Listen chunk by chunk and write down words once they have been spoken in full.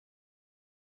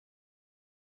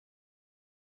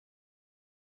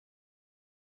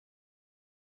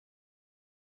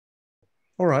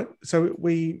All right, so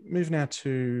we move now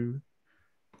to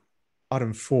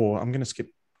item 4. I'm going to skip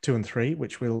 2 and 3,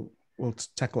 which we'll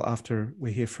tackle after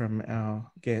we hear from our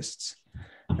guests.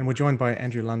 And we're joined by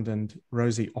Andrew Lund and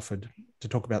Rosie Offord to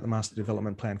talk about the Master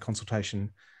Development Plan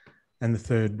consultation and the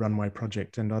third Runway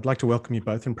project. And I'd like to welcome you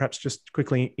both and perhaps just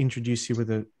quickly introduce you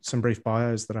with some brief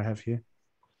bios that I have here.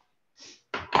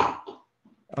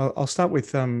 I'll start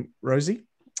with Rosie.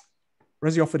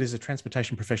 Rosie Offord is a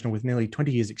transportation professional with nearly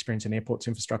 20 years' experience in airports,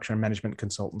 infrastructure and management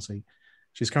consultancy.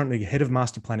 She's currently head of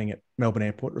master planning at Melbourne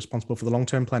Airport, responsible for the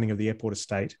long-term planning of the airport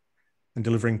estate and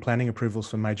delivering planning approvals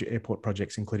for major airport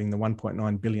projects, including the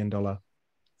 $1.9 billion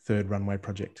third runway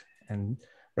project. And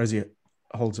Rosie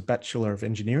holds a Bachelor of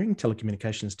Engineering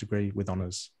Telecommunications degree with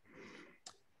honours.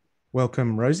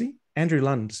 Welcome, Rosie. Andrew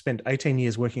Lund spent 18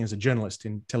 years working as a journalist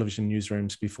in television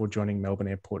newsrooms before joining Melbourne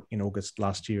Airport in August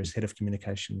last year as head of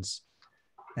communications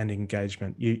and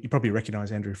engagement. You probably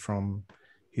recognise Andrew from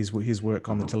his work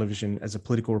on the television as a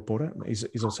political reporter.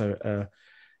 He's also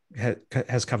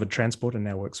has covered transport and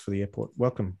now works for the airport.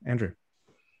 Welcome, Andrew.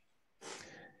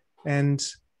 And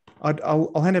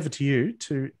I'll hand over to you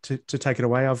to take it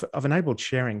away. I've enabled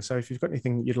sharing, so if you've got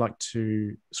anything you'd like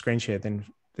to screen share,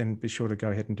 then be sure to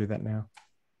go ahead and do that now.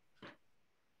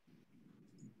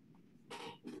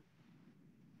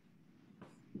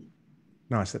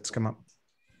 Nice, that's come up.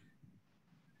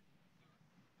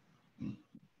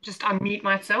 Just unmute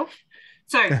myself.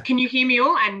 So can you hear me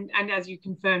all? And as you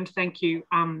confirmed, thank you.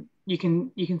 You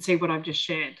can see what I've just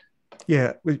shared.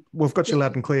 Yeah, we've got you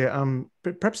loud and clear.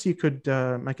 But perhaps you could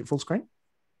make it full screen.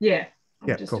 Yeah,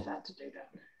 I'm just about to do that.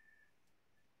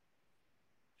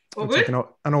 All it's good? like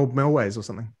an old Melways or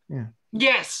something. Yeah.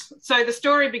 Yes. So the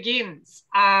story begins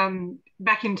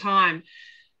back in time.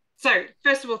 So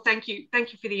first of all, thank you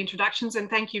for the introductions, and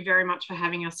thank you very much for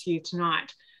having us here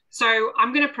tonight. So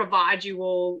I'm going to provide you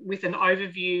all with an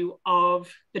overview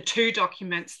of the 2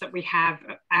 documents that we have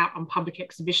out on public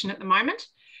exhibition at the moment.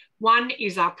 One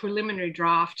is our preliminary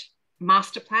draft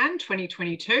master plan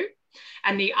 2022,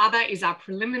 and the other is our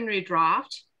preliminary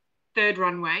draft third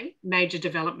runway major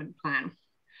development plan.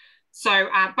 So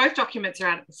both documents are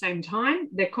out at the same time.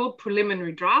 They're called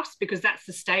preliminary drafts because that's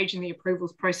the stage in the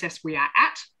approvals process we are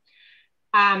at.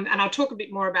 And I'll talk a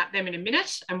bit more about them in a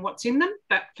minute and what's in them.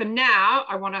 But for now,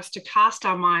 I want us to cast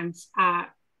our minds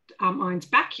back.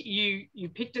 You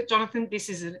picked it, Jonathan. This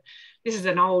is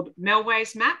an old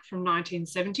Melways map from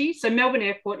 1970. So Melbourne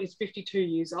Airport is 52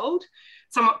 years old.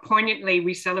 Somewhat poignantly,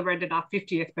 we celebrated our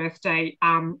 50th birthday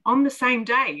on the same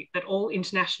day that all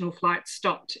international flights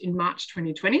stopped in March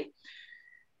 2020.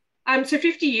 So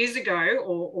 50 years ago,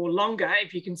 or longer,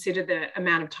 if you consider the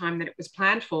amount of time that it was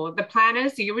planned for,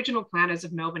 the original planners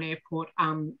of Melbourne Airport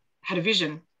had a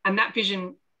vision, and that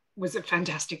vision was a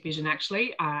fantastic vision,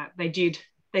 actually. They did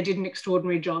an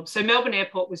extraordinary job. So Melbourne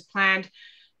Airport was planned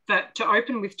to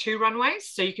open with 2 runways.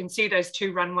 So you can see those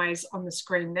 2 runways on the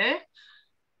screen there.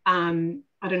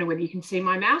 I don't know whether you can see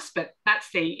my mouse, but that's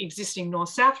the existing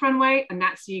north-south runway, and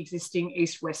that's the existing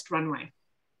east-west runway.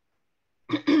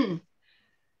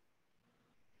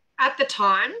 At the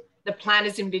time, the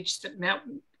planners envisaged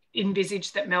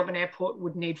that Melbourne Airport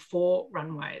would need 4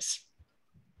 runways.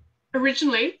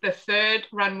 Originally, the third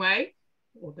runway,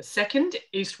 or the second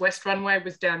east-west runway,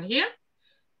 was down here,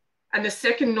 and the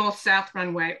second north-south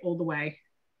runway all the way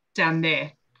down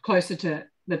there, closer to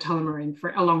the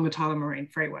along the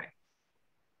Tullamarine Freeway.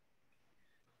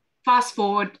 Fast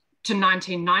forward to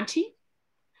 1990,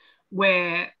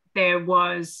 where there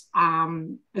was a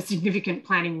significant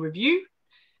planning review,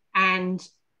 and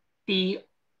the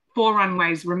 4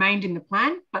 runways remained in the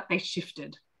plan, but they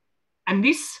shifted. And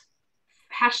this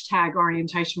hashtag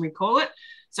orientation, we call it,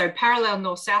 so parallel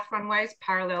north-south runways,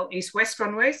 parallel east-west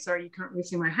runways, sorry, you can't really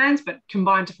see my hands, but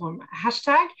combined to form a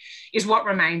hashtag, is what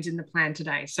remains in the plan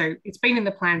today. So it's been in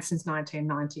the plan since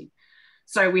 1990.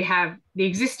 So we have the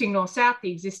existing north-south,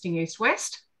 the existing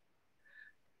east-west,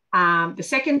 the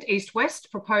second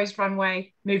east-west proposed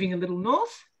runway moving a little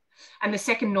north, and the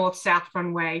second north-south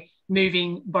runway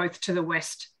moving both to the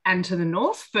west and to the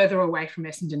north, further away from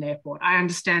Essendon Airport. I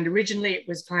understand originally it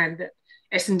was planned that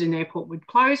Essendon Airport would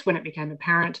close when it became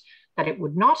apparent that it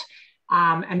would not.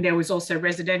 And there was also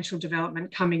residential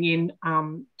development coming in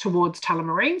towards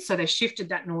Tullamarine. So they shifted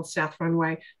that north-south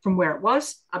runway from where it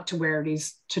was up to where it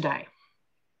is today.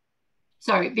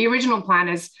 So the original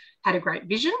planners had a great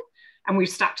vision, and we've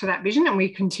stuck to that vision, and we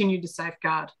continue to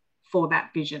safeguard for that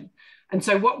vision. And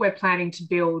so what we're planning to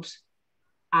build,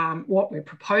 what we're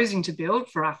proposing to build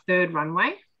for our third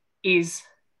runway is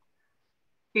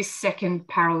this second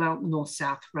parallel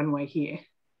north-south runway here.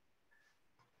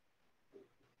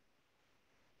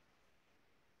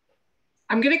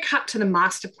 I'm going to cut to the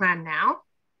master plan now,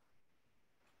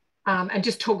 and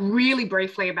just talk really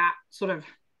briefly about sort of,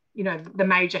 you know, the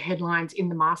major headlines in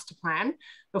the master plan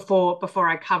before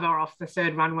I cover off the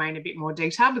third runway in a bit more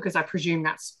detail, because I presume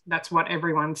that's what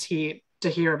everyone's here to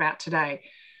hear about today.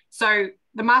 So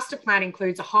the master plan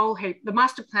includes a whole heap. The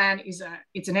master plan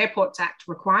it's an Airports Act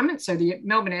requirement. So the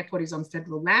Melbourne Airport is on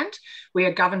federal land. We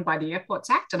are governed by the Airports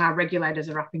Act, and our regulators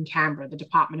are up in Canberra, the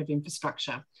Department of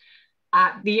Infrastructure.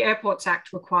 The Airports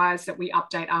Act requires that we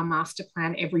update our master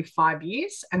plan every 5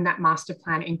 years, and that master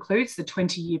plan includes the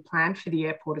 20-year plan for the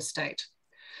airport estate.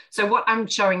 So what I'm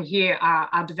showing here are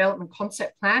our development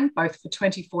concept plan, both for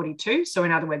 2042, so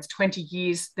in other words, 20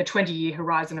 years, the 20-year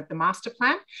horizon of the master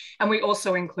plan, and we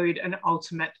also include an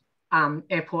ultimate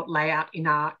airport layout in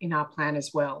our plan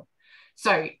as well.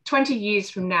 So 20 years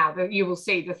from now, you will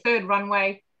see the third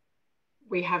runway,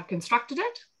 we have constructed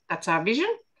it, that's our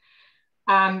vision.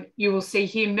 You will see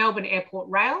here Melbourne Airport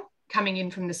Rail coming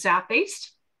in from the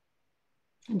southeast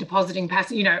and depositing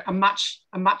passengers, you know, a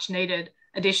much needed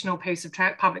additional piece of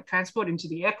public transport into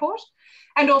the airport.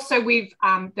 And also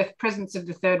the presence of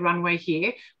the third runway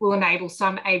here will enable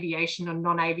some aviation and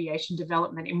non-aviation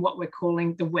development in what we're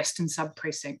calling the Western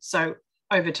sub-precinct, so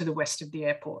over to the west of the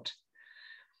airport.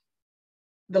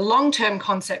 The long-term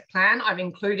concept plan I've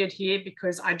included here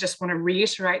because I just want to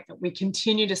reiterate that we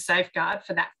continue to safeguard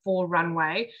for that 4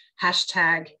 runway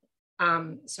hashtag,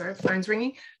 sorry, phone's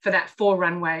ringing, for that 4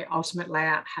 runway ultimate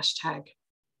layout hashtag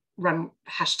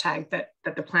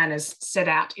that the planners set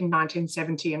out in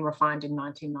 1970 and refined in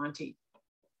 1990.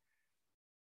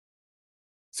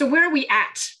 So where are we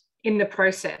at in the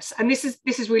process? And this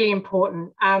is really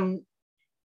important.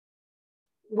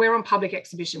 We're on public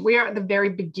exhibition. We are at the very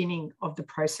beginning of the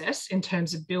process in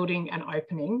terms of building and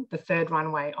opening the third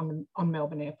runway on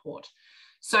Melbourne Airport.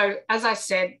 So as I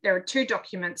said, there are 2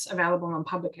 documents available on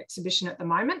public exhibition at the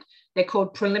moment. They're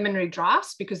called preliminary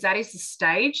drafts because that is the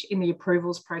stage in the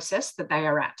approvals process that they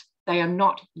are at. They are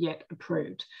not yet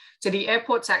approved. So the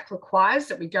Airports Act requires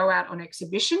that we go out on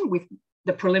exhibition with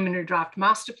the preliminary draft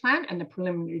master plan and the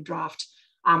preliminary draft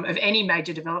of any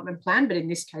major development plan, but in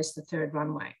this case, the third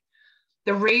runway.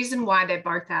 The reason why they're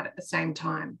both out at the same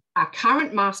time, our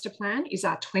current master plan is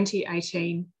our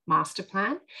 2018 master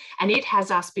plan, and it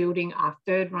has us building our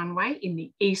third runway in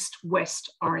the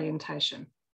east-west orientation.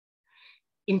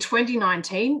 In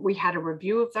 2019, we had a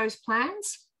review of those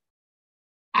plans,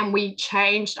 and we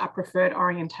changed our preferred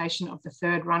orientation of the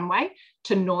third runway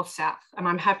to north-south. And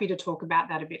I'm happy to talk about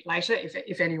that a bit later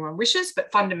if anyone wishes,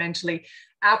 but fundamentally,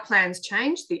 our plans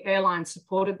changed. The airline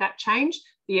supported that change.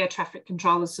 The air traffic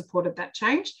controllers supported that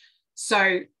change.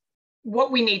 So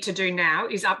what we need to do now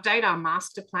is update our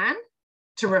master plan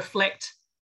to reflect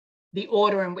the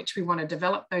order in which we want to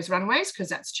develop those runways, because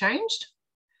that's changed.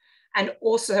 And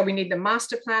also we need the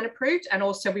master plan approved, and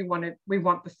also we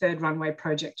want the third runway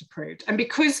project approved. And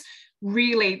because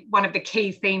really one of the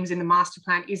key themes in the master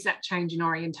plan is that change in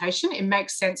orientation, it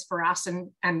makes sense for us,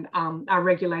 and our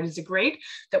regulators agreed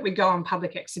that we go on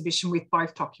public exhibition with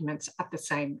both documents at the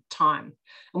same time.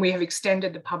 And we have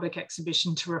extended the public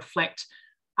exhibition to reflect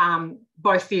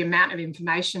both the amount of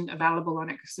information available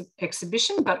on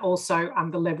exhibition, but also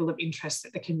the level of interest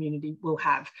that the community will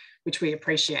have, which we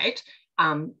appreciate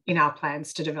in our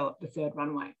plans to develop the third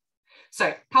runway.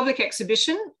 So public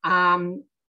exhibition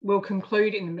will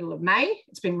conclude in the middle of May.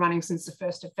 It's been running since the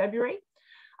 1st of February.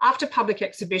 After public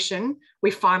exhibition, we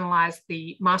finalise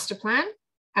the master plan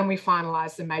and we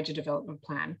finalise the major development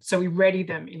plan. So we ready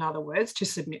them, in other words, to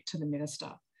submit to the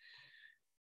minister.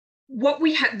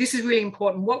 This is really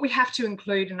important. What we have to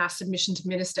include in our submission to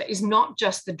minister is not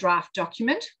just the draft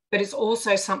document, but it's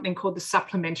also something called the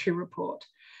supplementary report.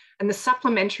 And the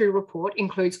supplementary report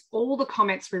includes all the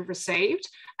comments we've received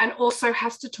and also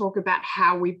has to talk about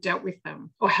how we've dealt with them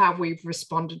or how we've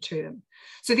responded to them.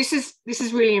 So this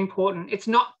is really important. It's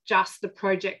not just the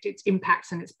project, its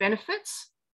impacts and its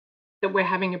benefits that we're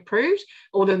having approved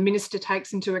or the minister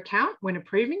takes into account when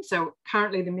approving. So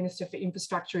currently the Minister for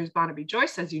Infrastructure is Barnaby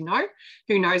Joyce, as you know,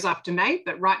 who knows after May,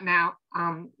 but right now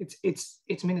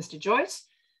it's Minister Joyce.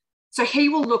 So he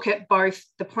will look at both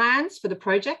the plans for the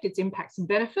project, its impacts and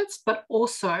benefits, but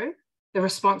also the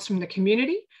response from the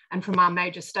community and from our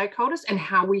major stakeholders and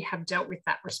how we have dealt with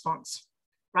that response,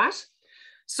 right?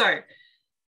 So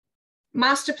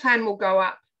master plan will go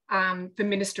up for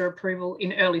minister approval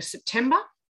in early September,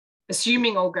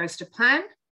 assuming all goes to plan.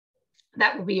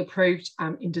 That will be approved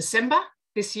in December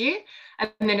this year. And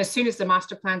then as soon as the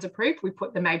master plan's approved, we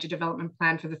put the major development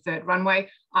plan for the third runway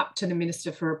up to the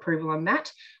minister for approval on that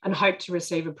and hope to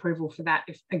receive approval for that,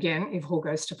 if all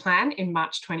goes to plan, in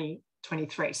March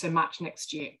 2023, so March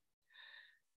next year.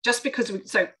 just because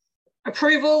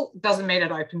approval doesn't mean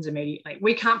it opens immediately.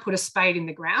 We can't put a spade in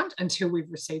the ground until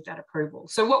we've received that approval.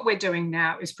 So what we're doing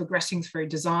now is progressing through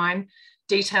design,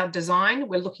 detailed design.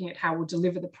 We're looking at how we'll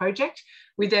deliver the project.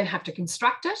 We then have to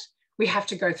construct it. We have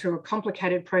to go through a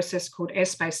complicated process called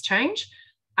airspace change,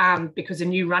 because a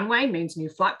new runway means new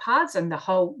flight paths, and the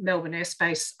whole Melbourne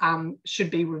airspace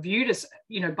should be reviewed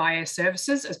by Air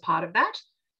Services as part of that.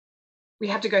 We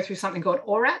have to go through something called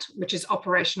ORAT, which is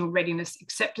Operational Readiness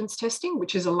Acceptance Testing,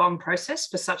 which is a long process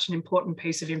for such an important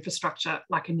piece of infrastructure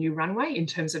like a new runway, in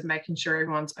terms of making sure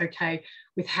everyone's okay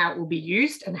with how it will be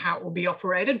used and how it will be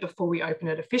operated before we open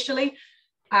it officially.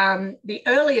 The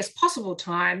earliest possible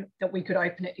time that we could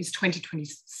open it is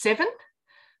 2027,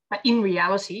 but in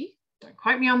reality, don't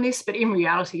quote me on this, but in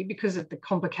reality, because of the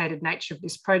complicated nature of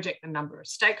this project, the number of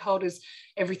stakeholders,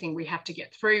 everything we have to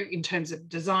get through in terms of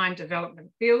design,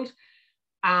 development, build,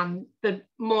 the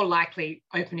more likely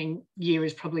opening year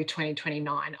is probably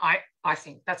 2029. I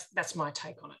think that's my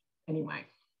take on it anyway.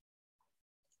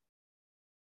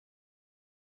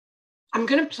 I'm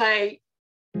going to play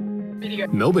video.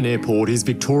 Melbourne Airport is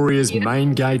Victoria's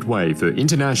main gateway for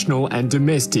international and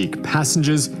domestic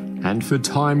passengers and for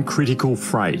time-critical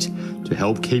freight. To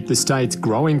help keep the state's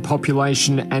growing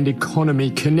population and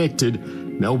economy connected,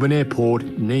 Melbourne Airport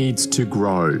needs to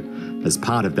grow. As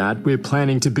part of that, we're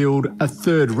planning to build a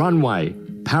third runway,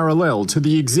 parallel to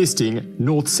the existing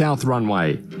north-south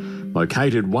runway.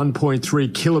 Located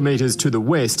 1.3 kilometres to the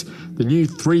west, the new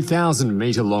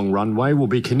 3,000-metre-long runway will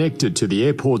be connected to the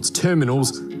airport's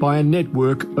terminals by a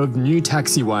network of new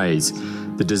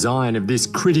taxiways. The design of this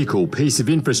critical piece of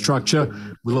infrastructure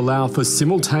will allow for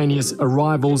simultaneous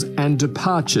arrivals and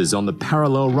departures on the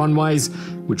parallel runways,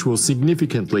 which will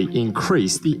significantly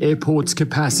increase the airport's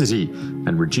capacity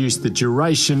and reduce the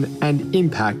duration and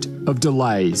impact of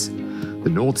delays. The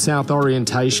north-south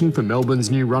orientation for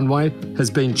Melbourne's new runway has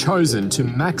been chosen to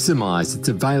maximise its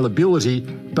availability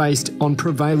based on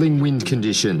prevailing wind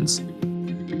conditions.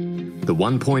 The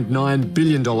 $1.9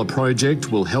 billion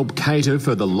project will help cater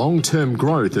for the long-term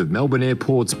growth of Melbourne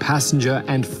Airport's passenger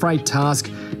and freight task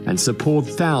and support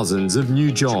thousands of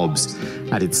new jobs.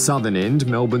 At its southern end,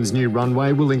 Melbourne's new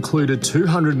runway will include a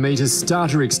 200-metre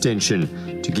starter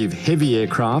extension to give heavy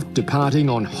aircraft departing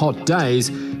on hot days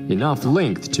enough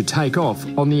length to take off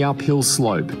on the uphill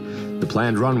slope. The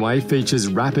planned runway features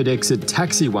rapid exit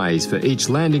taxiways for each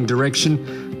landing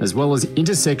direction, as well as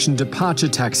intersection departure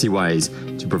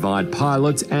taxiways to provide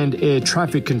pilots and air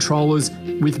traffic controllers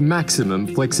with maximum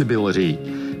flexibility.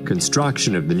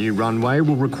 Construction of the new runway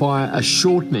will require a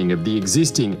shortening of the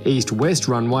existing east-west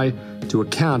runway to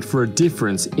account for a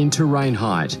difference in terrain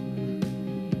height.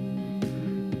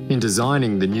 In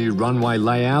designing the new runway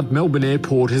layout, Melbourne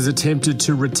Airport has attempted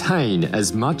to retain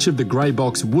as much of the grey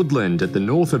box woodland at the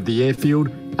north of the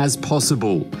airfield as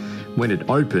possible. When it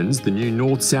opens, the new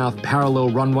north-south parallel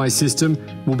runway system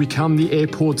will become the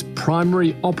airport's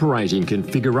primary operating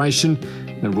configuration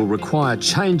and will require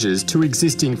changes to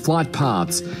existing flight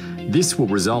paths. This will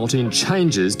result in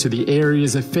changes to the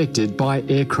areas affected by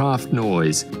aircraft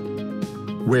noise.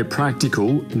 Where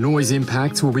practical, noise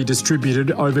impacts will be distributed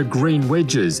over green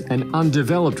wedges and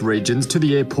undeveloped regions to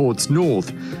the airport's north,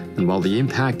 and while the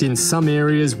impact in some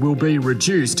areas will be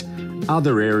reduced,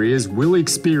 other areas will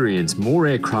experience more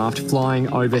aircraft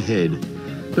flying overhead.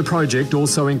 The project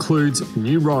also includes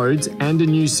new roads and a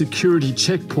new security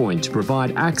checkpoint to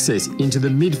provide access into the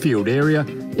midfield area,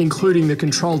 including the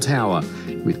control tower,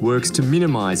 with works to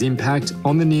minimise impact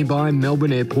on the nearby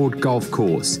Melbourne Airport golf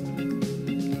course.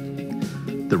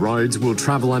 The roads will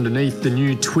travel underneath the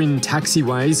new twin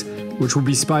taxiways, which will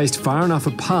be spaced far enough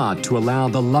apart to allow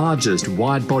the largest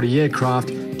wide-body aircraft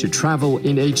to travel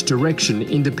in each direction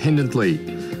independently.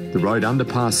 The road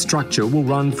underpass structure will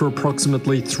run for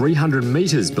approximately 300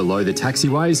 metres below the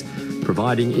taxiways,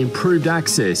 providing improved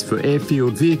access for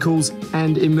airfield vehicles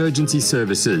and emergency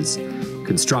services.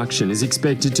 Construction is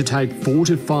expected to take 4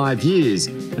 to 5 years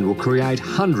and will create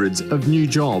hundreds of new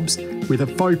jobs, with a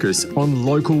focus on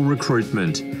local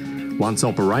recruitment. Once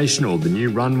operational, the new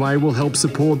runway will help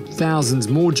support thousands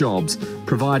more jobs,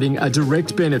 providing a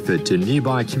direct benefit to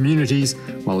nearby communities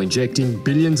while injecting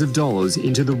billions of dollars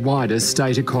into the wider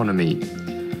state economy.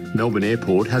 Melbourne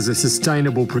Airport has a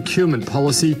sustainable procurement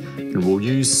policy and will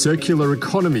use circular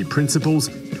economy principles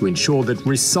to ensure that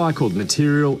recycled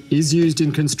material is used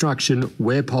in construction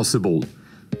where possible.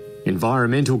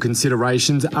 Environmental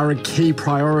considerations are a key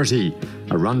priority.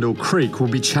 Arundel Creek will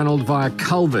be channeled via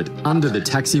culvert under the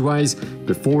taxiways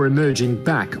before emerging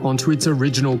back onto its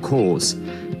original course.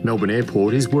 Melbourne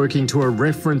Airport is working to a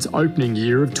reference opening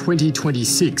year of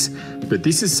 2026, but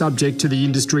this is subject to the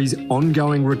industry's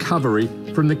ongoing recovery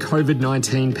from the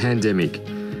COVID-19 pandemic.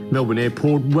 Melbourne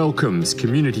Airport welcomes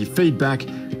community feedback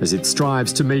as it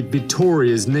strives to meet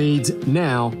Victoria's needs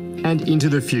now and into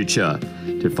the future.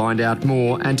 To find out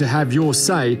more and to have your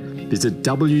say, visit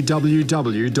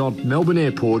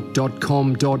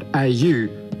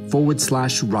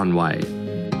www.melbourneairport.com.au/runway.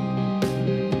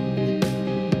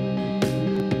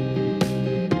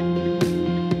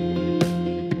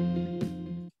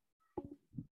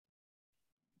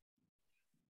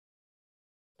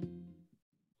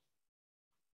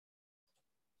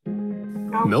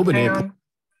 Melbourne Airport.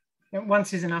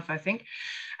 Once is enough, I think.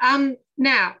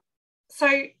 Now,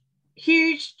 so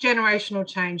huge generational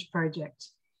change project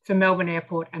for Melbourne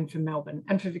Airport and for Melbourne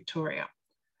and for Victoria.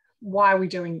 Why are we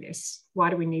doing this? Why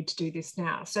do we need to do this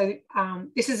now? So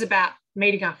this is about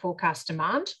meeting our forecast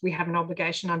demand. We have an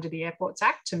obligation under the Airports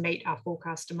Act to meet our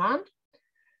forecast demand.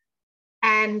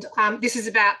 And this is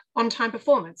about on-time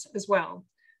performance as well.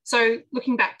 So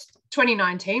looking back,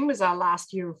 2019 was our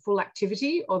last year of full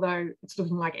activity, although it's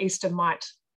looking like Easter might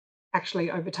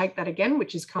actually overtake that again,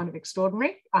 which is kind of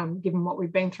extraordinary, given what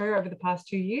we've been through over the past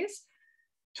 2 years.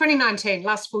 2019,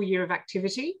 last full year of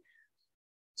activity.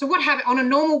 So what happened on a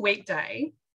normal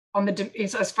weekday,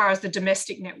 as far as the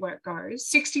domestic network goes,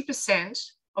 60%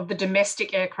 of the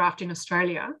domestic aircraft in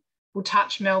Australia will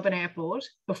touch Melbourne Airport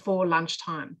before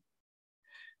lunchtime.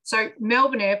 So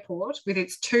Melbourne Airport, with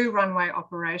its 2-runway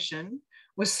operation,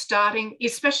 was starting,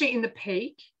 especially in the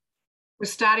peak,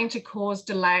 was starting to cause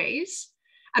delays.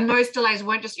 And those delays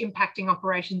weren't just impacting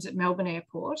operations at Melbourne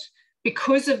Airport.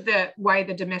 Because of the way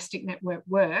the domestic network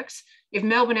works, if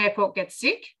Melbourne Airport gets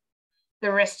sick,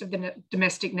 the rest of the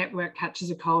domestic network catches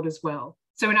a cold as well.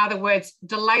 So in other words,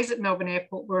 delays at Melbourne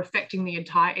Airport were affecting the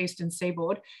entire eastern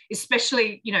seaboard,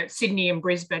 especially, Sydney and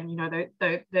Brisbane,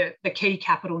 the key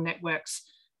capital networks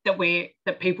that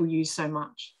people use so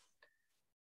much.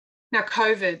 Now,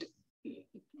 COVID,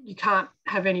 you can't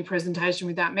have any presentation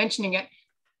without mentioning it.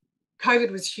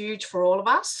 COVID was huge for all of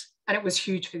us, and it was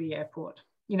huge for the airport.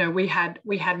 We had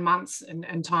months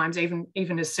and times,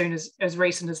 even as soon as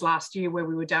recent as last year, where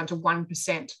we were down to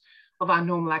 1% of our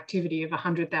normal activity of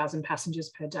 100,000 passengers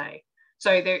per day.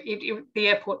 So the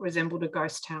airport resembled a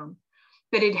ghost town.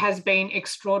 But it has been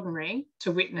extraordinary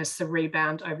to witness the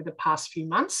rebound over the past few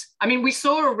months. I mean, we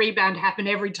saw a rebound happen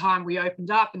every time we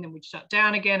opened up, and then we'd shut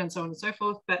down again, and so on and so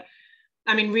forth. But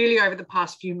I mean, really over the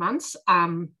past few months,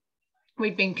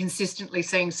 we've been consistently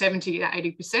seeing 70 to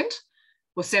 80%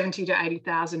 or 70 to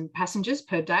 80,000 passengers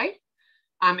per day,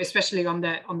 especially on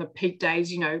the peak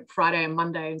days, Friday and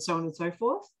Monday and so on and so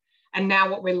forth. And now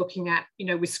what we're looking at,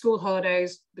 with school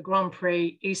holidays, the Grand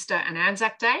Prix, Easter and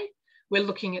Anzac Day, we're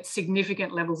looking at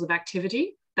significant levels of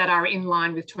activity that are in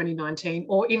line with 2019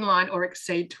 or in line or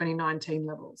exceed 2019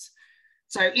 levels.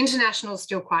 So international is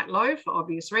still quite low for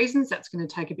obvious reasons. That's going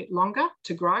to take a bit longer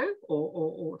to grow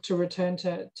or to return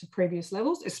to previous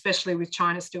levels, especially with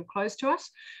China still close to us.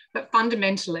 But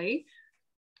fundamentally,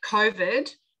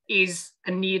 COVID is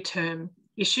a near-term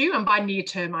issue. And by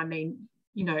near-term, I mean,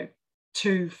 2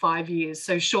 to 5 years.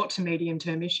 So short to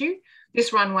medium-term issue.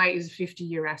 This runway is a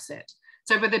 50-year asset.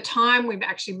 So by the time we've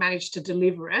actually managed to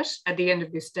deliver it at the end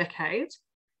of this decade,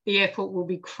 the airport will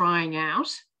be crying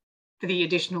out for the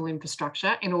additional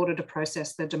infrastructure in order to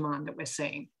process the demand that we're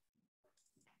seeing.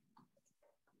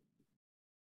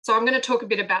 So I'm going to talk a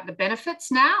bit about the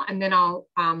benefits now, and then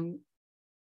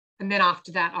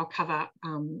after that I'll cover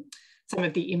some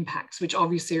of the impacts, which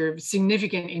obviously are of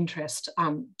significant interest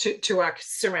to our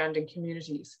surrounding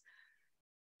communities.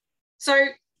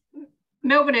 So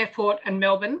Melbourne Airport and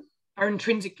Melbourne are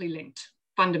intrinsically linked,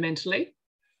 fundamentally.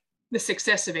 The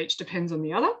success of each depends on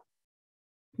the other.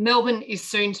 Melbourne is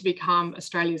soon to become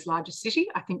Australia's largest city,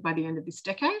 I think by the end of this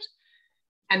decade,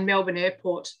 and Melbourne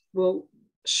Airport will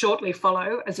shortly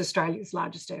follow as Australia's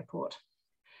largest airport.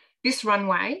 This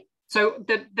runway, so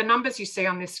the numbers you see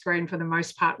on this screen for the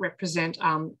most part represent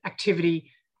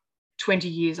activity 20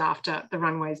 years after the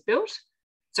runway is built.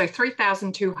 So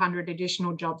 3,200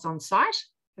 additional jobs on site.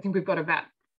 I think we've got about,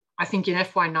 I think in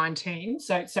FY19,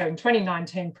 so in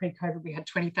 2019, pre-COVID, we had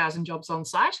 20,000 jobs on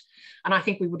site. And I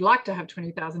think we would like to have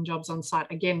 20,000 jobs on site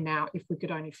again now if we could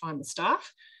only find the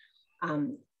staff.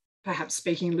 Perhaps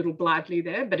speaking a little blithely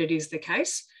there, but it is the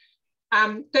case.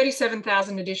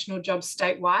 37,000 additional jobs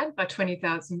statewide by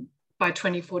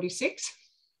 2046.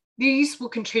 These will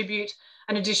contribute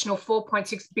an additional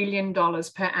 $4.6 billion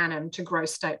per annum to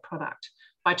gross state product.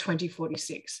 by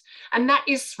 2046. And that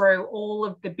is through all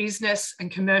of the business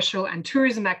and commercial and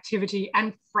tourism activity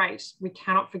and freight. We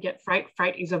cannot forget freight.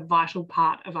 Freight is a vital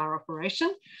part of our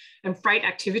operation and freight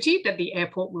activity that the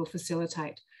airport will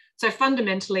facilitate. So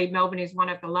fundamentally, Melbourne is one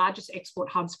of the largest export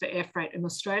hubs for air freight in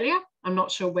Australia. I'm not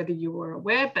sure whether you were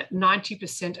aware, but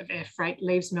 90% of air freight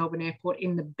leaves Melbourne Airport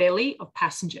in the belly of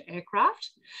passenger aircraft.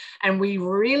 And we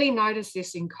really noticed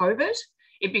this in COVID.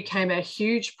 It became a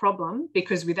huge problem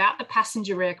because without the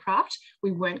passenger aircraft,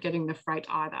 we weren't getting the freight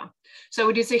either. So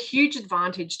it is a huge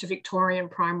advantage to Victorian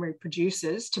primary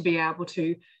producers to be able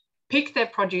to pick their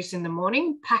produce in the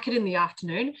morning, pack it in the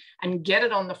afternoon, and get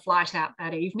it on the flight out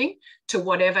that evening to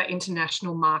whatever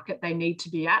international market they need to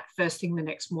be at first thing the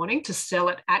next morning to sell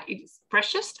it at its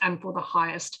freshest and for the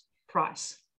highest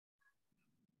price.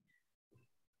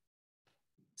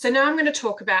 So now I'm going to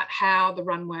talk about how the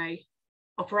runway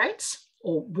operates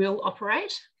or will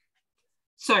operate.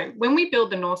 So when we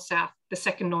build the north-south, the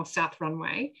second north-south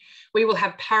runway, we will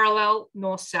have parallel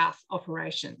north-south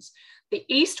operations. The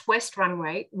east-west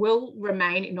runway will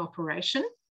remain in operation,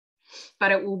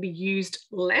 but it will be used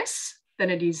less than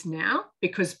it is now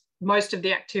because most of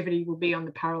the activity will be on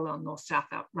the parallel north-south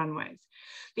runways.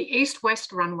 The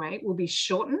east-west runway will be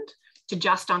shortened to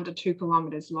just under 2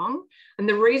 kilometres long. And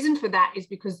the reason for that is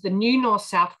because the new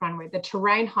north-south runway, the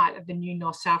terrain height of the new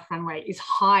north-south runway is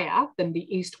higher than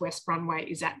the east-west runway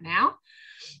is at now.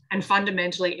 And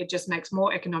fundamentally, it just makes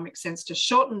more economic sense to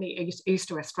shorten the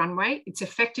east-west runway. Its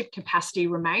effective capacity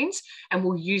remains, and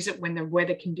we'll use it when the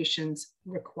weather conditions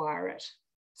require it.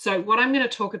 So what I'm going to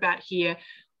talk about here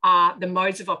are the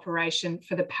modes of operation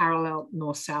for the parallel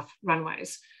north-south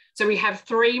runways. So we have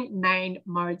 3 main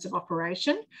modes of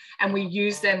operation, and we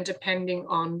use them depending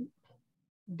on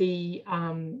the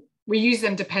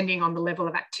level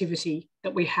of activity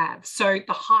that we have. So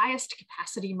the highest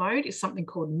capacity mode is something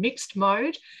called mixed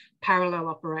mode parallel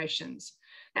operations.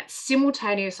 That's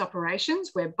simultaneous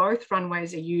operations where both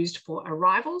runways are used for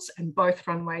arrivals and both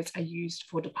runways are used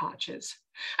for departures.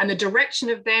 And the direction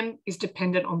of them is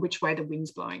dependent on which way the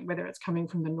wind's blowing, whether it's coming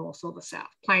from the north or the south.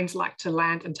 Planes like to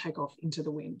land and take off into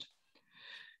the wind.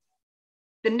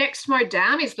 The next mode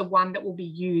down is the one that will be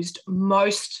used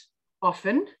most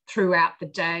often throughout the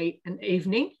day and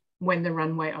evening when the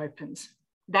runway opens.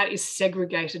 That is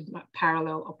segregated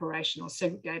parallel operation or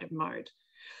segregated mode.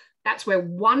 That's where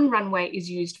one runway is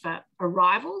used for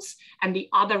arrivals and the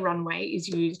other runway is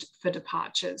used for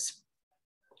departures.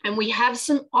 And we have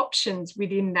some options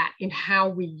within that in how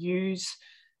we use,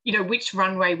 which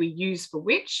runway we use for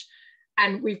which.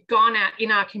 And we've gone out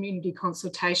in our community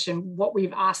consultation, what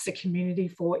we've asked the community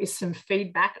for is some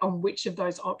feedback on which of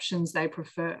those options they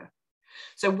prefer.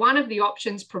 So one of the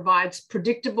options provides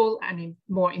predictable and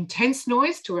more intense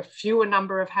noise to a fewer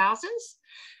number of houses.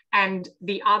 And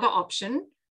the other option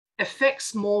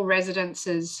affects more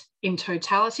residences in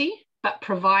totality, but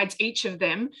provides each of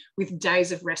them with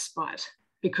days of respite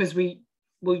because we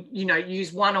will,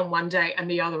 use one on one day and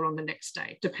the other on the next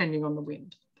day, depending on the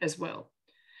wind as well.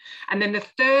 And then the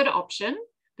third option,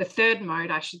 the third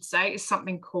mode, I should say, is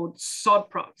something called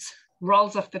SODPROPs.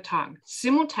 Rolls off the tongue,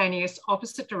 simultaneous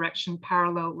opposite direction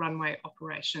parallel runway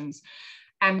operations.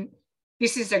 And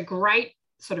this is a great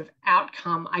sort of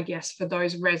outcome, I guess, for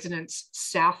those residents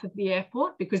south of the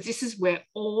airport, because this is where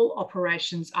all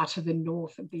operations are to the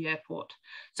north of the airport.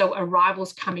 So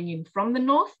arrivals coming in from the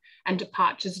north and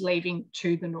departures leaving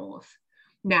to the north.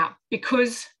 Now,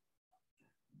 because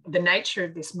the nature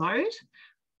of this mode,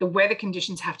 the weather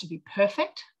conditions have to be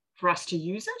perfect for us to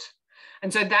use it.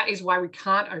 And so that is why we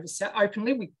can't oversell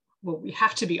openly. We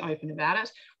have to be open about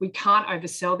it. We can't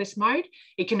oversell this mode.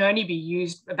 It can only be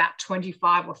used about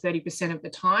 25 or 30% of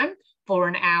the time for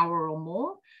an hour or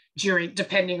more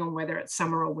depending on whether it's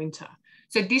summer or winter.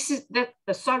 So this is the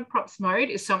SODPROPs mode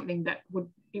is something that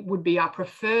would be our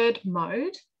preferred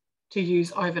mode to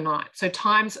use overnight. So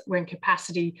times when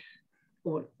capacity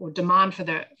or demand for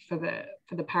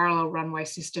the parallel runway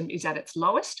system is at its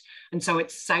lowest, and so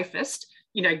it's safest,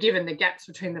 given the gaps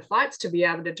between the flights, to be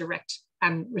able to direct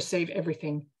and receive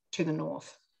everything to the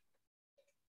north.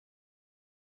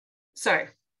 So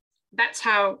that's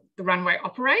how the runway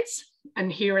operates,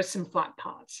 and here are some flight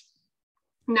paths.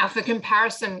 Now, for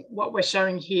comparison, what we're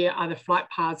showing here are the flight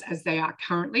paths as they are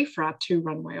currently for our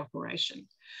 2-runway operation.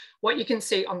 What you can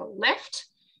see on the left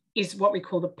is what we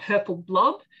call the purple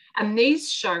blob, and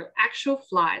these show actual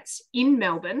flights in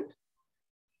Melbourne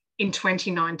in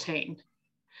 2019.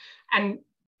 And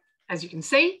as you can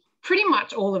see, pretty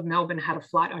much all of Melbourne had a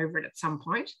flight over it at some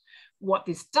point. What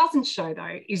this doesn't show,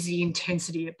 though, is the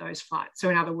intensity of those flights. So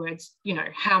in other words,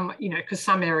 how much, because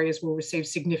some areas will receive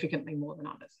significantly more than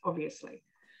others, obviously.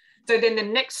 So then the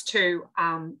next two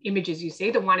images you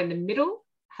see, the one in the middle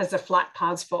has the flight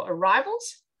paths for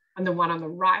arrivals, and the one on the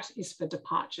right is for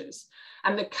departures.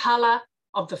 And the colour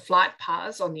of the flight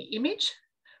paths on the image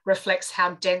reflects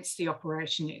how dense the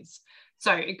operation is.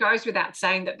 So it goes without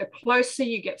saying that the closer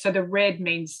you get, so the red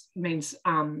means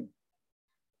the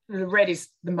red is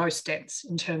the most dense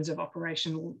in terms of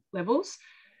operational levels.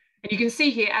 And you can see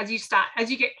here, as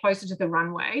you get closer to the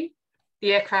runway,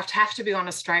 the aircraft have to be on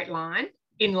a straight line,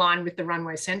 in line with the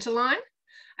runway centre line.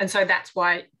 And so that's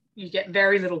why you get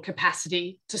very little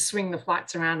capacity to swing the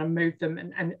flights around and move them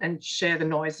and share the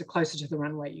noise the closer to the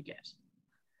runway you get.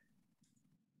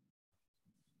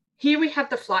 Here we have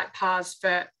the flight paths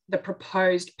for the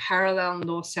proposed parallel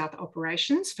north-south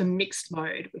operations for mixed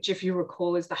mode, which, if you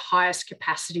recall, is the highest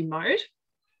capacity mode.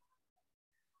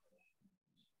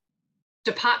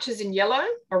 Departures in yellow,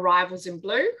 arrivals in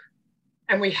blue,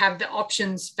 and we have the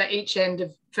options for each end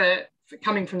of for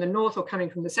coming from the north or coming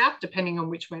from the south, depending on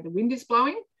which way the wind is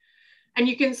blowing. And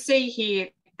you can see here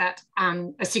that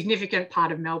a significant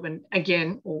part of Melbourne,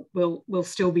 again, will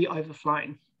still be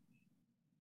overflown.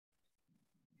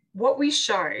 What we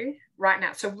show right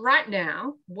now, so right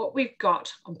now, what we've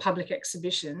got on public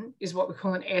exhibition is what we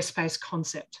call an airspace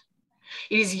concept.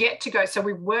 It is yet to go, so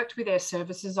we've worked with Air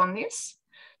Services on this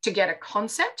to get a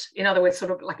concept, in other words,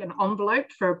 sort of like an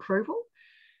envelope for approval.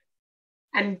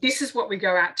 And this is what we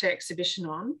go out to exhibition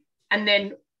on. And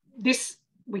then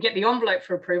we get the envelope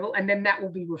for approval, and then that will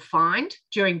be refined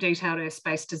during detailed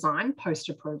airspace design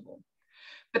post-approval.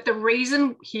 But the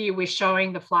reason here we're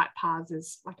showing the flight paths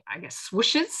as, like, I guess,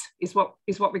 swooshes is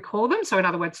what we call them. So in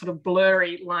other words, sort of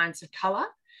blurry lines of colour,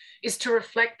 is to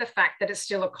reflect the fact that it's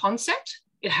still a concept.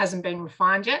 It hasn't been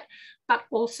refined yet, but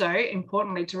also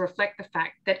importantly to reflect the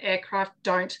fact that aircraft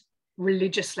don't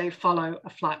religiously follow a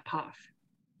flight path.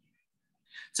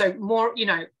 So more,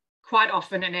 quite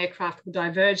often an aircraft will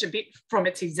diverge a bit from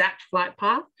its exact flight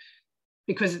path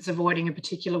because it's avoiding a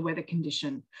particular weather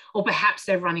condition, or perhaps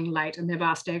they're running late and they've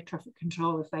asked air traffic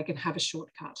control if they can have a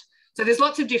shortcut. So there's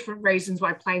lots of different reasons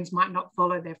why planes might not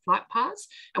follow their flight paths,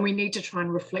 and we need to try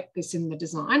and reflect this in the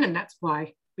design, and that's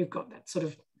why we've got that sort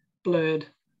of blurred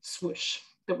swoosh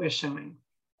that we're showing.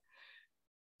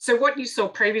 So what you saw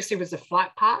previously was the flight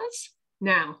paths.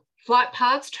 Now, flight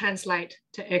paths translate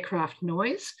to aircraft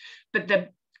noise, but the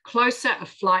closer a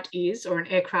flight is or an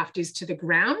aircraft is to the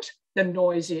ground, the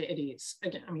noisier it is.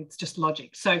 Again, I mean, it's just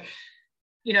logic. So,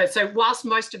 so whilst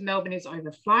most of Melbourne is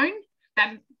overflown,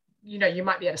 that, you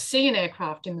might be able to see an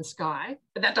aircraft in the sky,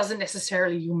 but that doesn't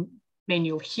necessarily mean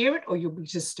you'll hear it or you'll be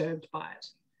disturbed by it.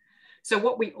 So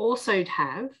what we also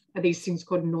have are these things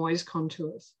called noise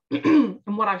contours. And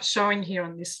what I'm showing here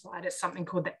on this slide is something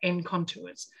called the N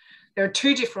contours. There are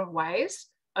two different ways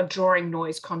of drawing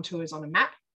noise contours on a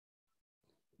map.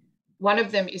 One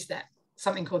of them is that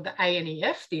something called the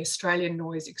ANEF, the Australian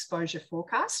Noise Exposure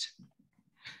Forecast.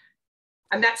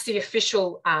 And that's the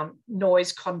official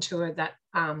noise contour that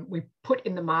we put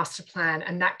in the master plan,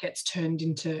 and that gets turned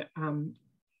into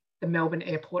the Melbourne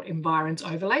Airport Environs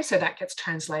Overlay. So that gets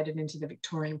translated into the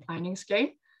Victorian Planning Scheme.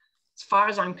 As far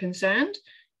as I'm concerned,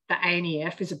 the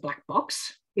ANEF is a black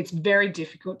box. It's very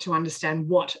difficult to understand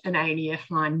what an ANEF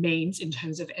line means in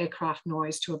terms of aircraft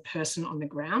noise to a person on the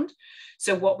ground.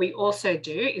 So what we also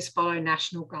do is follow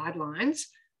national guidelines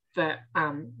for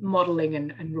modelling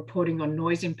and reporting on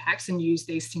noise impacts, and use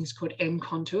these things called N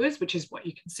contours, which is what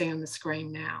you can see on the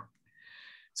screen now.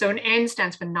 So an N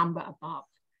stands for number above.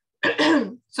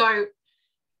 So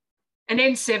an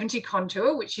N70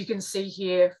 contour, which you can see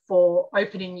here for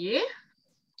opening year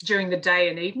during the day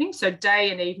and evening. So day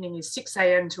and evening is 6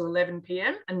 a.m. to 11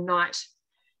 p.m. and night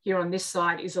here on this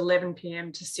side is 11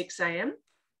 p.m. to 6 a.m.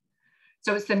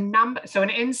 So it's the number, so an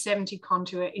N70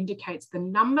 contour indicates the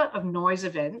number of noise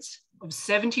events of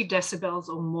 70 decibels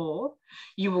or more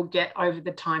you will get over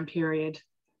the time period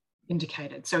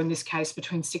indicated. So in this case,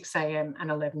 between 6 a.m.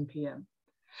 and 11 p.m.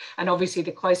 And obviously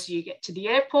the closer you get to the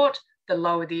airport, the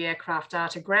lower the aircraft are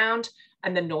to ground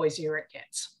and the noisier it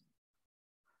gets.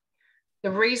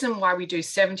 The reason why we do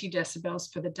 70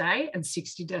 decibels for the day and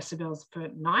 60 decibels per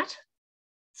night,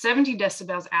 70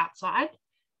 decibels outside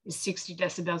is 60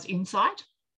 decibels inside,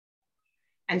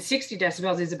 and 60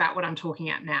 decibels is about what I'm talking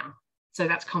at now. So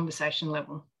that's conversation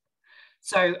level.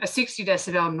 So a 60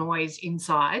 decibel noise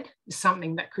inside is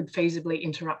something that could feasibly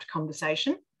interrupt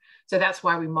conversation. So that's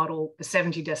why we model the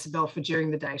 70 decibel for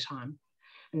during the daytime.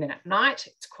 And then at night,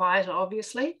 it's quieter,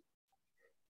 obviously.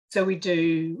 So we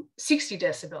do 60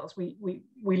 decibels.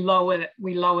 We lower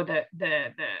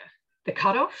the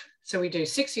cutoff. So we do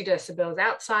 60 decibels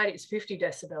outside, it's 50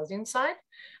 decibels inside.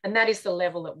 And that is the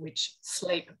level at which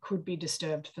sleep could be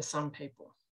disturbed for some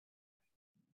people.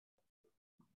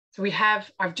 So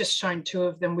I've just shown two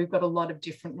of them. We've got a lot of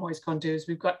different noise contours.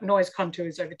 We've got noise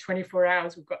contours over 24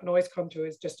 hours. We've got noise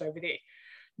contours just over the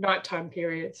nighttime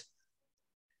periods.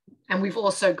 And we've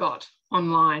also got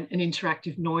online an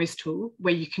interactive noise tool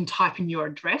where you can type in your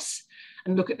address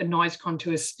and look at the noise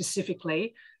contours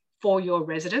specifically for your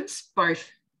residents,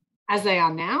 both as they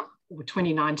are now, or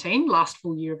 2019, last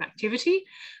full year of activity,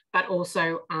 but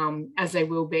also as they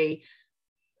will be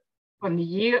on the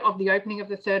year of the opening of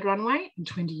the third runway and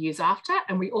 20 years after.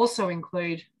 And we also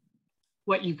include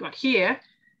what you've got here,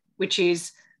 which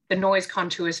is the noise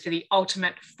contours for the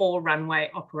ultimate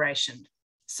 4-runway operation.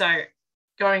 So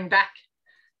going back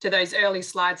to those early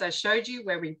slides I showed you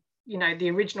where the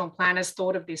original planners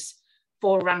thought of this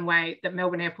 4-runway, that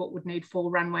Melbourne Airport would need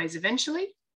 4 runways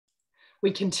eventually.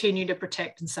 We continue to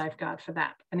protect and safeguard for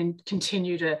that, and then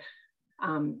continue to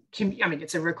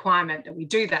it's a requirement that we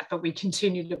do that, but we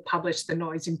continue to publish the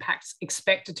noise impacts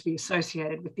expected to be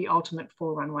associated with the ultimate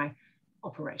 4-runway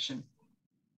operation.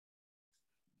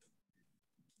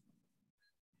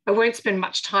 I won't spend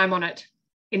much time on it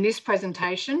in this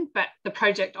presentation, but the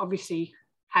project obviously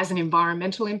has an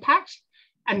environmental impact,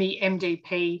 and the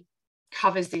MDP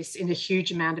covers this in a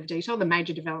huge amount of detail. The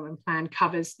major development plan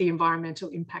covers the environmental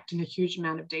impact in a huge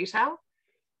amount of detail.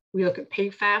 We look at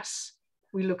PFAS,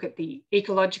 we look at the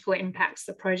ecological impacts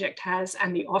the project has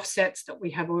and the offsets that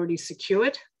we have already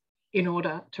secured in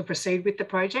order to proceed with the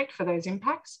project for those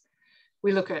impacts.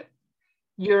 We look at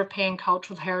European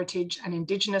cultural heritage and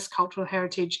Indigenous cultural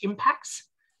heritage impacts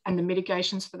and the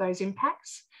mitigations for those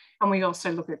impacts. And we also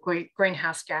look at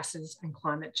greenhouse gases and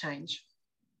climate change.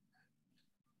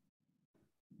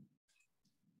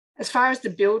 As far as the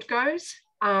build goes,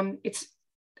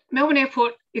 Melbourne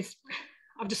Airport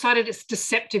I've decided it's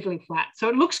deceptively flat. So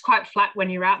it looks quite flat when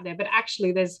you're out there, but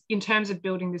actually in terms of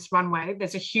building this runway,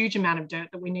 there's a huge amount of dirt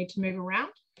that we need to move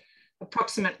around.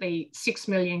 Approximately 6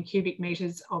 million cubic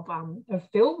metres of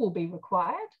fill will be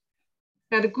required.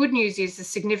 Now, the good news is the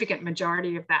significant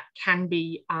majority of that can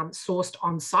be sourced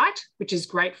on site, which is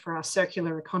great for our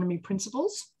circular economy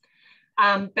principles.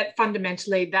 But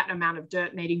fundamentally, that amount of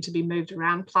dirt needing to be moved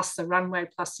around, plus the runway,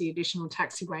 plus the additional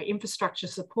taxiway infrastructure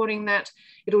supporting that,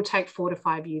 it'll take 4 to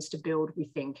 5 years to build, we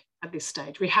think, at this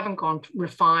stage. We haven't gone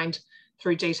refined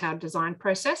through detailed design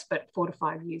process, but 4 to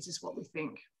 5 years is what we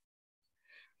think.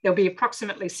 There'll be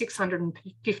approximately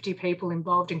 650 people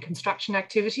involved in construction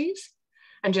activities,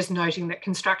 and just noting that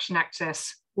construction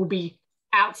access will be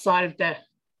outside of the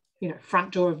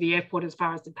front door of the airport as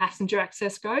far as the passenger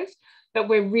access goes. But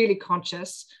we're really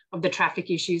conscious of the traffic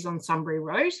issues on Sunbury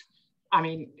Road. I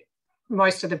mean,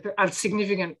 a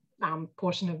significant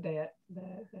portion of the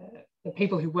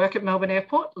people who work at Melbourne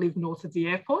Airport live north of the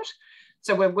airport.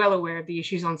 So we're well aware of the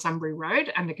issues on Sunbury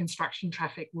Road, and the construction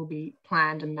traffic will be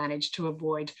planned and managed to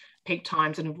avoid peak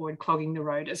times and avoid clogging the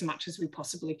road as much as we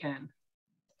possibly can.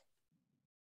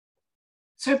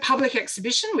 So public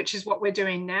exhibition, which is what we're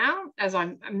doing now, as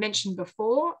I mentioned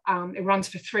before, it runs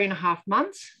for 3.5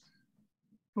 months.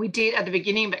 We did, at the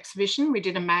beginning of exhibition, we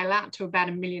did a mail out to about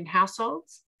 1 million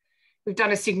households. We've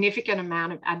done a significant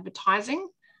amount of advertising,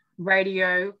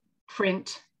 radio,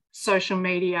 print, social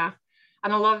media,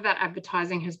 and a lot of that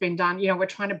advertising has been done. We're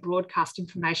trying to broadcast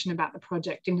information about the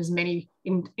project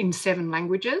in 7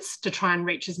 languages to try and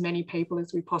reach as many people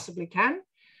as we possibly can.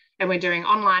 And we're doing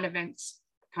online events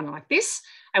kind of like this,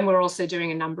 and we're also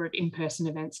doing a number of in-person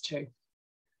events too.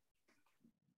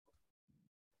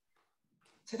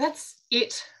 So that's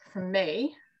it from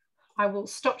me. I will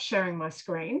stop sharing my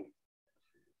screen.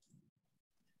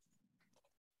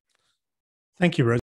 Thank you, Rosie.